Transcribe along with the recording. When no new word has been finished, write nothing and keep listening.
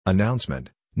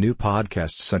Announcement: New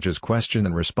podcasts such as Question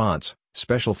and Response,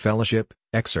 Special Fellowship,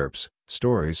 Excerpts,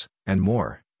 Stories, and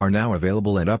more, are now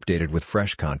available and updated with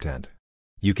fresh content.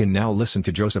 You can now listen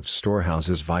to Joseph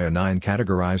Storehouses via 9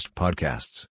 categorized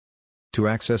podcasts. To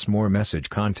access more message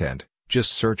content,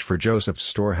 just search for Joseph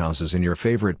Storehouses in your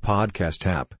favorite podcast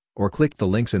app, or click the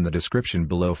links in the description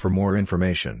below for more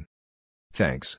information. Thanks.